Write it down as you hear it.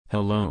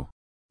Hello.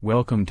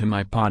 Welcome to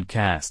my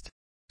podcast.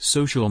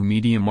 Social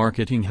media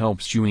marketing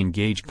helps you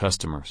engage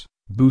customers,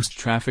 boost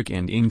traffic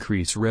and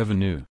increase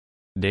revenue.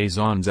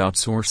 Dazon's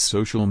outsourced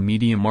social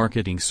media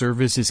marketing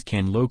services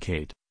can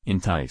locate,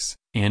 entice,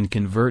 and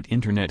convert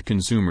internet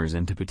consumers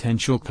into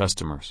potential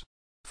customers.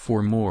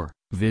 For more,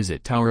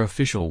 visit our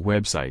official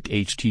website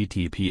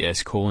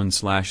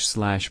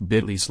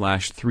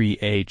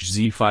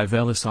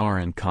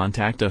https://bit.ly/3hz5lsr and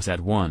contact us at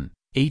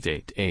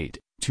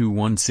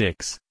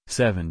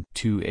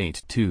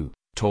 1-888-216-7282,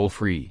 toll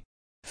free.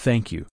 Thank you.